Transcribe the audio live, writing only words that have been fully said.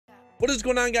What is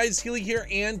going on, guys? Healy here,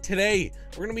 and today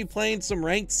we're gonna be playing some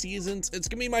ranked seasons. It's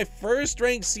gonna be my first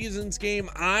ranked seasons game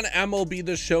on MLB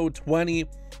The Show 20.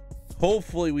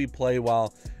 Hopefully we play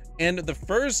well. And the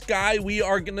first guy we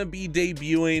are gonna be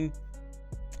debuting,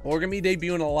 we're gonna be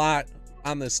debuting a lot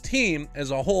on this team as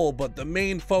a whole, but the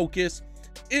main focus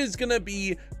is gonna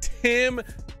be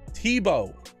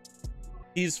Tebow.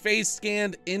 He's face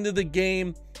scanned into the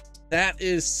game. That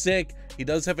is sick. He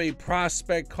does have a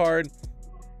prospect card.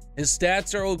 His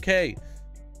stats are okay.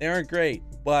 They aren't great,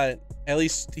 but at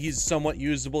least he's somewhat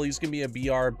usable. He's gonna be a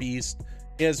BR beast.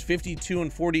 He has 52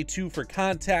 and 42 for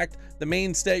contact. The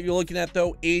main stat you're looking at,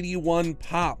 though, 81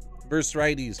 pop versus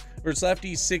righties. Versus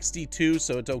lefties, 62,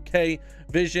 so it's okay.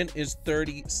 Vision is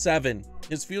 37.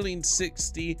 His fielding,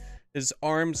 60. His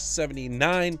arms,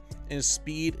 79. And his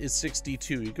speed is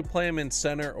 62. You could play him in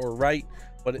center or right,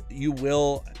 but he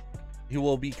will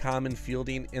be common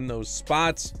fielding in those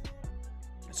spots.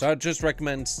 So I just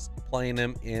recommend playing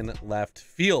him in left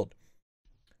field.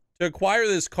 To acquire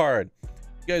this card, if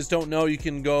you guys don't know, you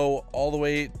can go all the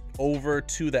way over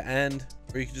to the end,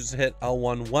 or you can just hit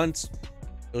L1 once.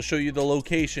 It'll show you the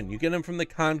location. You get him from the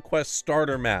Conquest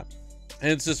starter map,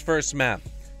 and it's his first map.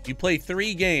 You play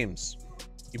 3 games.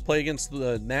 You play against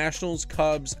the Nationals,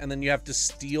 Cubs, and then you have to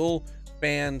steal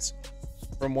fans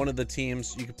from one of the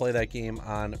teams. You can play that game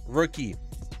on rookie.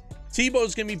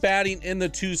 Tebow's gonna be batting in the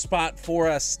 2 spot for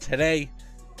us today,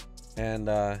 and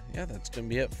yeah, that's gonna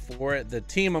be it for the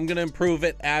team. I'm gonna improve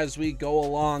it as we go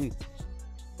along.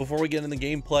 Before we get in the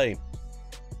gameplay, if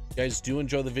you guys do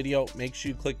enjoy the video, make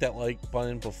sure you click that like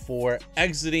button before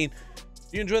exiting.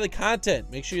 If you enjoy the content,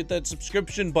 make sure you hit that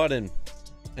subscription button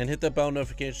and hit that bell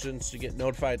notifications to get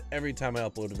notified every time I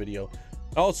upload a video.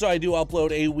 Also, I do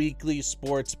upload a weekly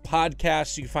sports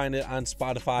podcast. You can find it on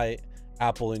Spotify,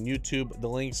 Apple, and YouTube. The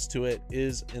links to it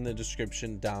is in the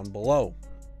description down below.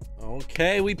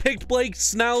 Okay, we picked Blake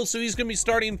Snell, so he's gonna be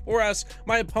starting for us.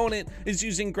 My opponent is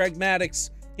using Greg Maddux.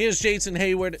 He has Jason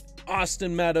Hayward,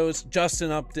 Austin Meadows,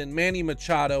 Justin Upton, Manny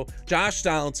Machado, Josh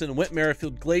Donaldson, Whit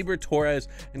Merrifield, Gleyber Torres,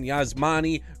 and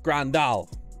Yasmani Grandal.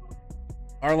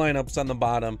 Our lineup's on the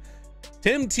bottom.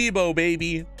 Tim Tebow,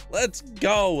 baby, let's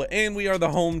go. And we are the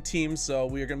home team, so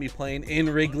we are gonna be playing in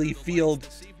Wrigley Field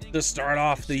to start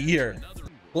off the year.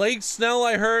 Blake Snell,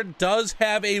 I heard, does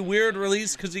have a weird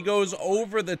release because he goes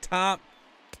over the top.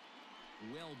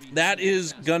 That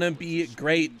is gonna be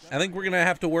great. I think we're gonna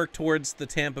have to work towards the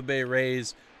Tampa Bay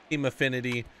Rays team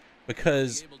affinity,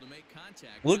 because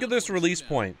look at this release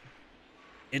point.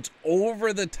 It's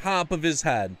over the top of his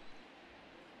head.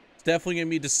 It's definitely gonna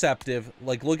be deceptive.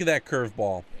 Like, look at that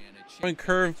curveball.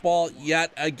 Curveball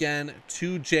yet again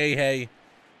to J-Hay.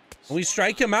 And we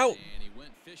strike him out.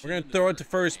 We're gonna throw it to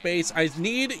first base. I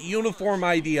need uniform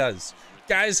ideas.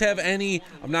 Guys have any?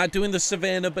 I'm not doing the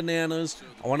Savannah Bananas.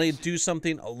 I want to do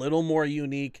something a little more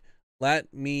unique.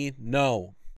 Let me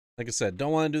know. Like I said,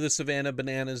 don't want to do the Savannah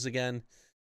Bananas again.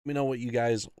 Let me know what you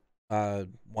guys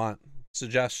want.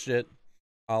 Suggest it.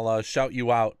 I'll shout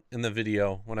you out in the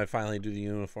video when I finally do the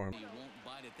uniform.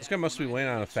 This guy must be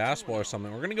waiting on a fastball or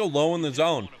something. We're gonna go low in the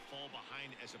zone.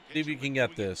 See if you can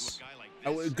get this.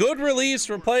 Good release.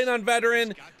 We're playing on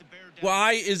veteran.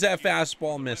 Why is that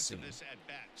fastball missing?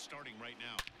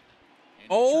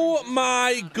 Oh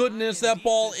my goodness, that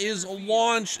ball is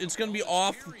launched. It's gonna be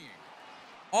off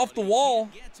the wall,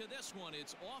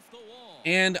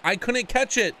 and I couldn't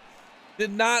catch it.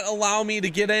 Did not allow me to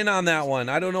get in on that one.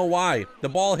 I don't know why. The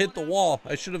ball hit the wall.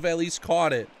 I should have at least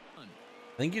caught it.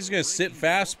 I think he's gonna sit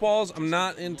fastballs. I'm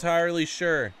not entirely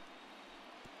sure.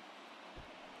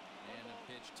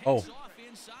 Oh,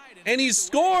 and he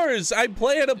scores. I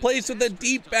play at a place with a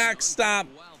deep backstop.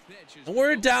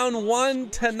 We're down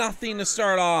 1-0 to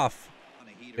start off.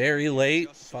 Very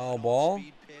late foul ball,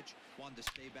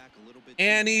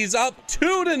 and he's up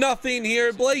 2-0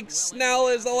 here. Blake Snell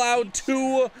is allowed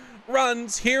 2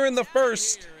 runs here in the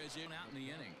first.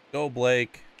 Go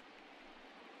Blake.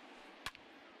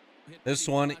 This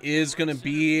one is gonna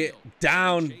be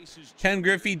down. Ken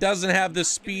Griffey doesn't have the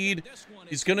speed.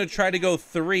 He's gonna try to go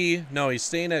 3. No, he's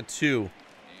staying at 2.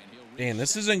 Man,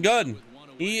 this isn't good.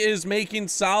 He is making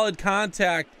solid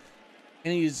contact,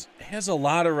 and he has a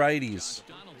lot of righties.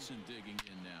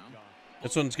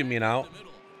 This one's gonna be an out.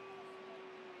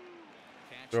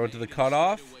 Throw it to the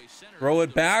cutoff. Throw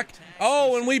it back.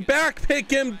 Oh, and we back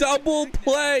pick him. Double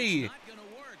play.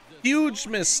 Huge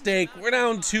mistake. We're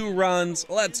down 2 runs.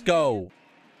 Let's go.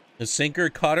 The sinker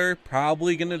cutter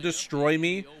probably gonna destroy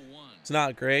me. It's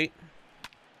not great.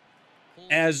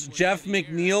 As Jeff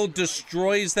McNeil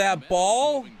destroys that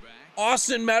ball.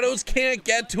 Austin Meadows can't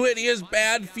get to it. He has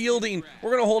bad fielding.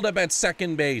 We're going to hold up at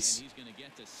second base.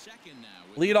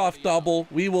 Leadoff double.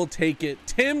 We will take it.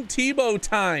 Tim Tebow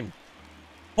time.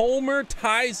 Homer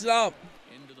ties it up.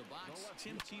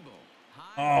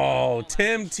 Oh,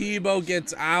 Tim Tebow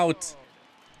gets out.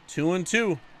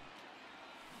 2-2.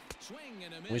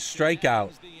 We strike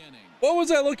out. What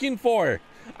was I looking for?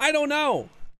 I don't know.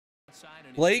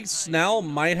 Blake Snell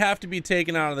might have to be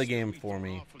taken out of the game for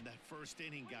me.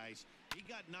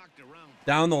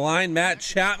 Down the line, Matt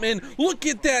Chapman. Look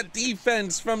at that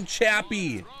defense from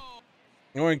Chappie.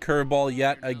 Ignoring curveball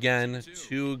yet again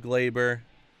to Glaber.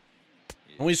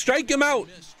 And we strike him out.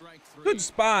 Good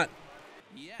spot.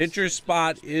 Pitcher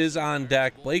spot is on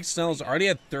deck. Blake Snell's already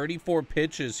had 34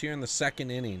 pitches here in the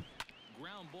second inning.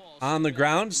 On the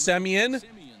ground, Semien.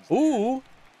 Ooh.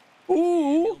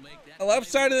 Ooh. The left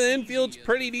side of the infield's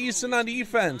pretty decent on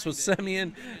defense with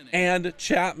Semien and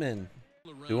Chapman.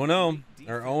 2-0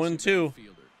 or 0-2.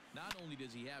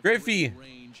 Griffey.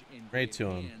 Right to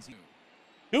him.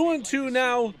 2-2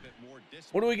 now.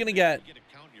 What are we going to get?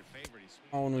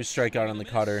 Oh, when we strike out on the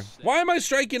cutter. Why am I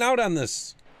striking out on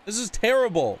this? This is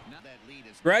terrible.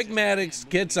 Greg Maddux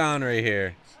gets on right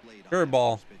here.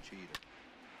 Curveball.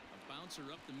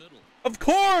 Of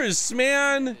course,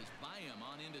 man.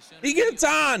 He gets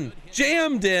on.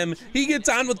 Jammed him. He gets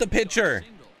on with the pitcher.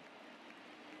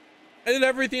 I did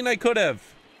everything I could have.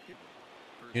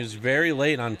 He was very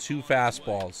late on 2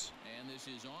 fastballs.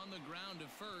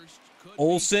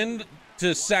 Olsen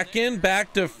to second,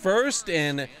 back to first,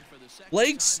 and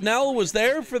Blake Snell was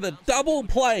there for the double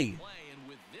play.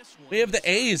 We have the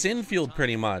A's infield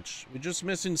pretty much. We're just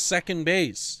missing second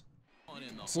base.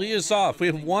 Let's lead us off. We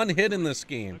have 1 hit in this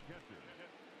game.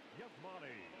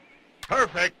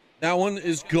 Perfect. That one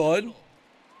is good.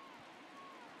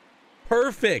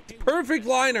 Perfect. Perfect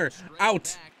liner.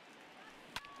 Out.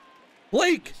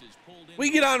 Blake, we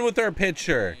get on with our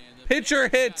pitcher. Pitcher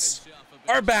hits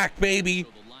are back, baby.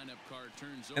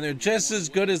 And they're just as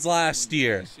good as last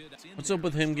year. What's up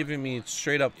with him giving me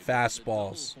straight up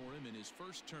fastballs?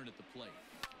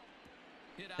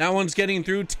 That one's getting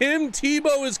through. Tim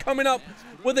Tebow is coming up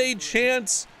with a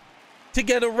chance to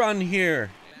get a run here.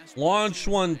 Launch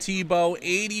one, Tebow.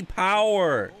 80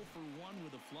 power.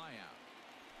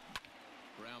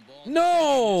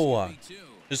 No!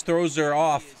 Just throws her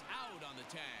off.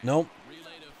 Nope.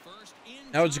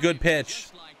 That was a good pitch.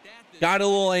 Got a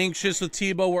little anxious with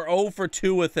Tebow. We're 0 for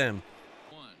 2 with him.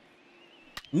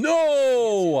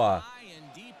 No!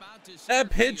 That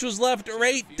pitch was left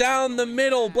right down the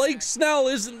middle. Blake Snell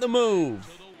isn't the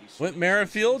move. Whit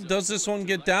Merrifield, does this one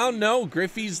get down? No,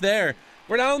 Griffey's there.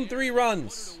 We're down 3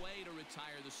 runs.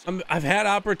 I've had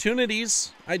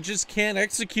opportunities. I just can't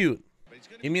execute.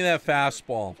 Give me that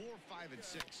fastball.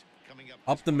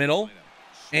 Up the middle.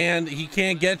 And he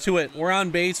can't get to it. We're on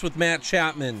base with Matt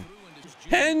Chapman.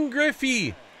 Ken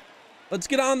Griffey. Let's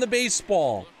get on the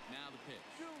baseball.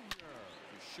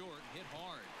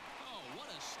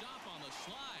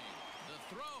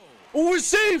 Oh, we're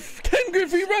safe. Ken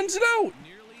Griffey runs it out.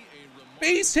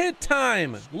 Base hit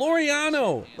time.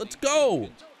 Laureano. Let's go.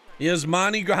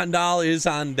 Yasmani Grandal is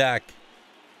on deck.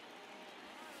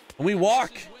 And we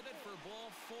walk.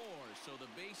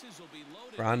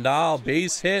 Grandal,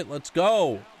 base hit. Let's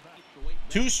go.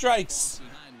 2 strikes.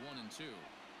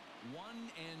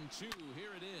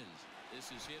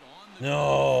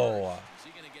 No.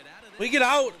 We get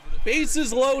out.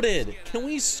 Bases loaded. Can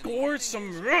we score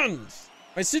some runs?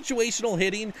 My situational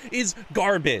hitting is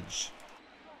garbage.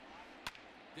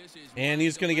 And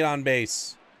he's going to get on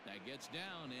base.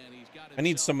 I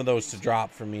need some of those to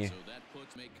drop for me.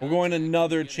 We're going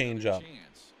another changeup.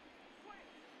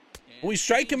 We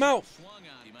strike him out.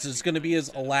 This is going to be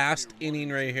his last inning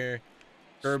right here.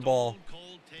 Curveball.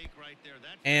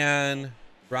 And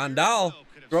Grandal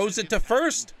throws it to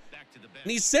first.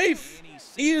 And he's safe.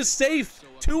 He is safe.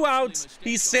 2 outs.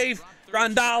 He's safe.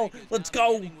 Grandal, let's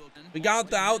go. We got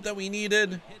the out that we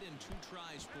needed.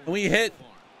 And we hit.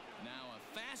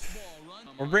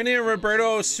 We're bringing in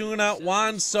Roberto Osuna.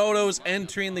 Juan Soto's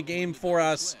entering the game for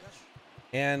us.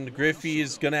 And Griffey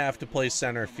is going to have to play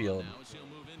center field.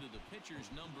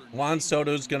 Juan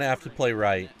Soto's going to have to play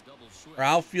right. Our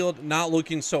outfield not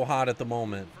looking so hot at the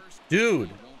moment. Dude,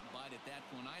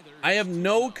 I have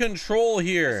no control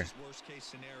here.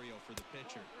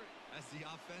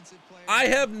 I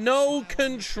have no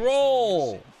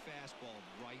control.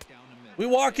 We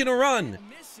walk in a run.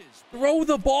 Throw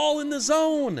the ball in the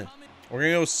zone. We're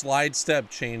going to go slide step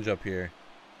change up here.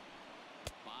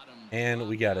 And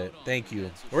we got it. Thank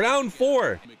you. We're down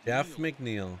 4. Jeff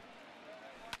McNeil.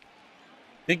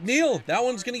 McNeil, that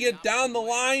one's going to get down the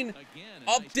line.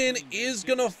 Upton is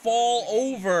going to fall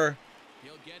over.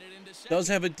 Does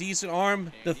have a decent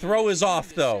arm. The throw is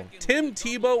off, though. Tim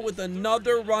Tebow with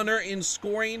another runner in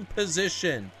scoring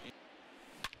position.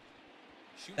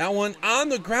 That one on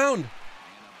the ground.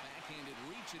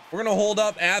 We're going to hold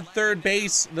up at third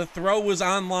base. The throw was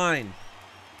on line.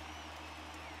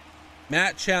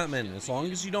 Matt Chapman, as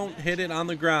long as you don't hit it on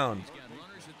the ground.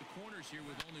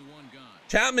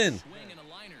 Chapman.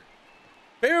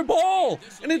 Fair ball.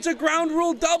 And it's a ground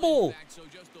rule double.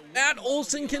 Matt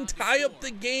Olson can tie up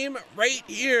the game right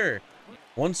here.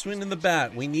 One swing in the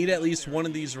bat. We need at least one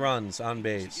of these runs on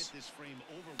base.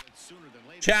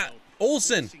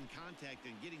 Olson.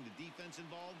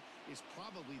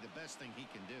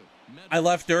 I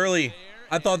left early.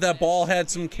 I thought that ball had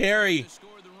some carry.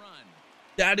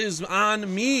 That is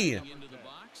on me.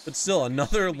 But still,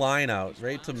 another line out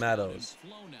right to Meadows.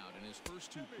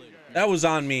 That was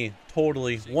on me.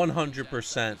 Totally.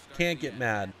 100%. Can't get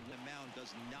mad.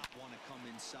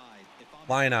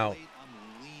 Line out.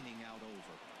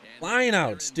 Line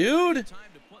outs, dude.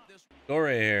 Go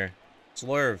right here.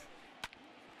 Slurve.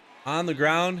 On the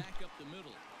ground.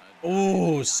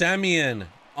 Ooh, Semien.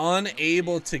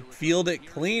 Unable to field it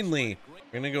cleanly.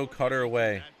 We're going to go cutter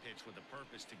away.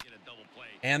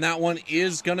 And that one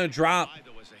is going to drop.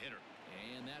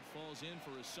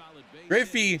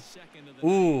 Griffey.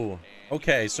 Ooh.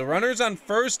 Okay, so runners on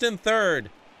first and third.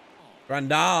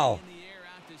 Grandal.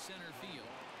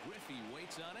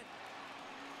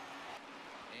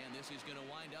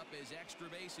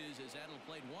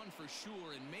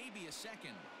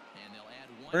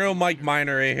 We're going to Mike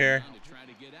Minor right here.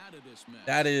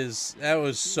 That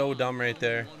was so dumb right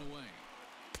there.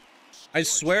 I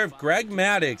swear if Greg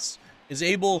Maddux is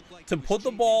able to put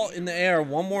the ball in the air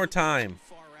one more time.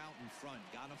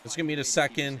 It's going to be the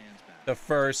second, the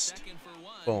first.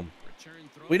 Boom.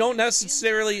 We don't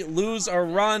necessarily lose our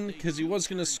run because he was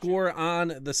going to score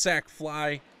on the sac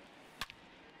fly.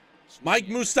 Mike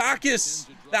Moustakas.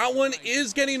 That one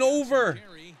is getting over.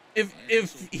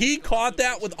 If he caught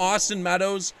that with Austin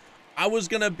Meadows, I was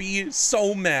going to be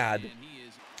so mad.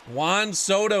 Juan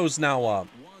Soto's now up.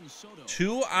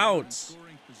 2 outs.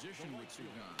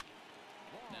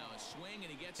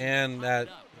 And that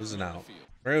is an out.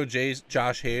 We're going to go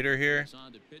Josh Hader here.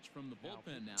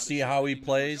 See how he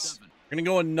plays. We're going to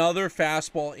go another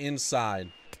fastball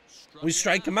inside. We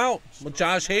strike him out with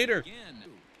Josh Hader.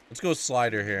 Let's go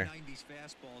slider here.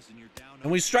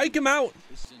 And we strike him out.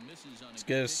 Let's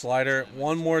get a slider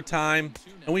one more time.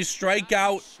 And we strike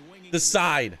out the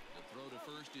side.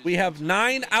 We have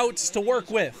 9 outs to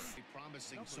work with.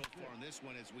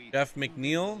 Jeff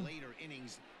McNeil.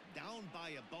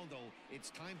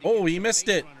 Oh, he missed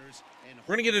it.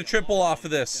 We're going to get a triple off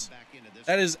of this.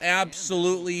 That is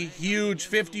absolutely huge.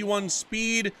 51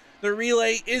 speed. The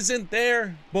relay isn't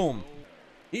there. Boom.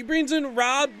 He brings in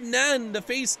Rob Nen to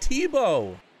face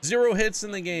Tebow. 0 hits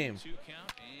in the game.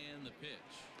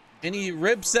 And he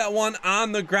rips that one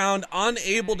on the ground,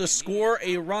 unable to score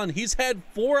a run. He's had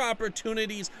 4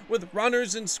 opportunities with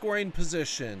runners in scoring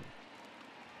position.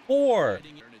 4.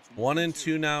 1 and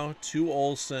 2 now to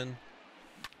Olson.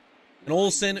 And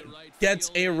Olson gets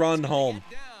a run home.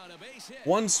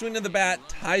 1 swing of the bat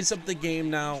ties up the game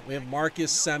now. We have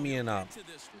Marcus Semien up.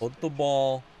 Put the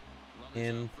ball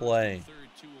in play.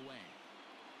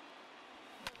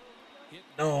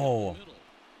 No.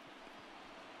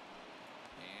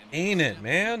 Ain't it,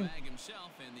 man?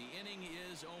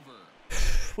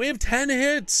 We have 10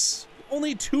 hits.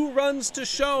 Only 2 runs to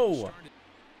show.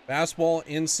 Fastball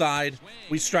inside.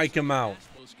 We strike him out.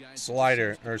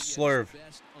 Slider or slurve.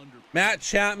 Matt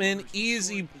Chapman,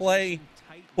 easy play.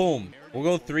 Boom. We'll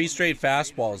go 3 straight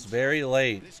fastballs very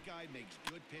late.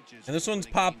 And this one's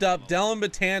popped up. Dellin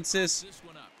Betances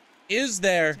is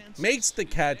there. Makes the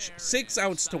catch. 6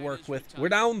 outs to work with. We're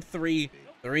down 3.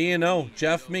 3-0.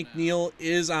 Jeff McNeil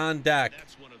is on deck.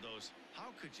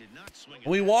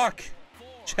 We walk.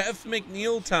 Jeff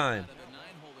McNeil time.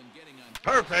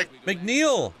 Perfect.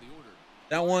 McNeil.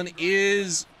 That one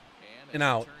is an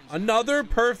out. Another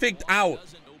perfect out.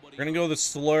 We're going to go the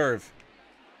slurve.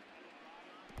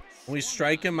 We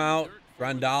strike him out.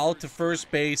 Grandal to first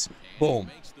base.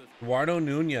 Boom. Eduardo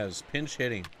Nunez pinch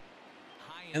hitting.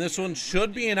 And this one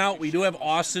should be an out. We do have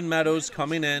Austin Meadows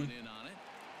coming in.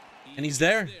 And he's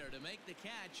there.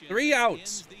 3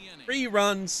 outs. 3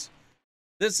 runs.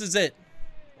 This is it.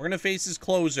 We're going to face his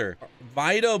closer.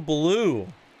 Vida Blue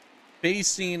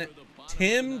facing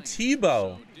Tim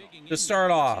Tebow to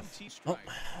start off. Oh,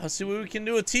 let's see what we can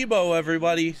do with Tebow,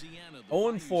 everybody.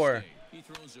 0-4.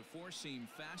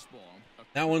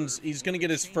 That one's, he's going to get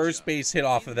his first base hit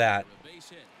off of that.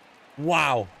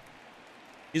 Wow.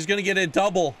 He's going to get a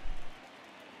double.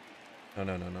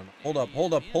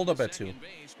 Hold up at 2.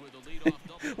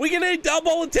 We get a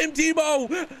double, Tim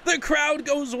Tebow. The crowd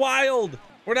goes wild.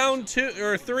 We're down 2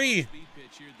 or 3.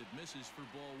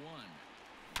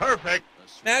 Perfect.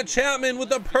 Matt Chapman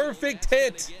with a perfect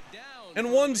hit.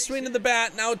 And one swing of the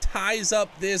bat now ties up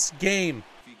this game.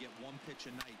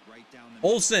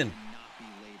 Olsen.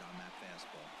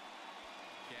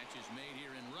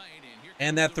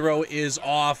 And that throw is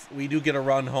off. We do get a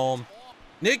run home.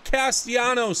 Nick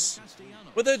Castellanos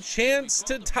with a chance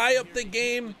to tie up the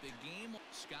game.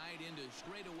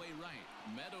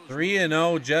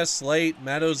 3-0, just late.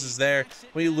 Meadows is there.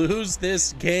 We lose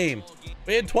this game.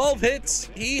 We had 12 hits.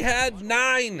 He had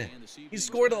 9. He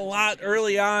scored a lot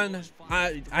early on.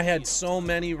 I had so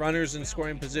many runners in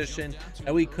scoring position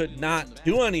that we could not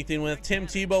do anything with. Tim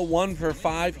Tebow 1 for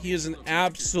 5. He is an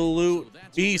absolute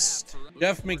beast.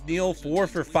 Jeff McNeil 4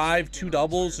 for 5, 2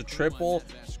 doubles, a triple.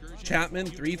 Chapman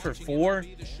 3 for 4.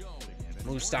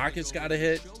 Moustakas got a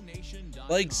hit.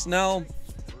 Blake Snell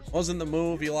wasn't the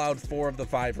move. He allowed 4 of the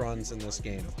 5 runs in this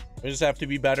game. We just have to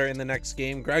be better in the next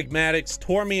game. Greg Maddox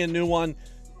tore me a new one.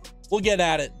 We'll get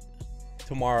at it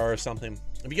tomorrow or something.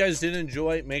 If you guys did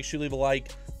enjoy, make sure you leave a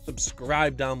like,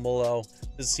 subscribe down below.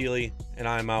 This is Healy, and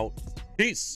I'm out. Peace.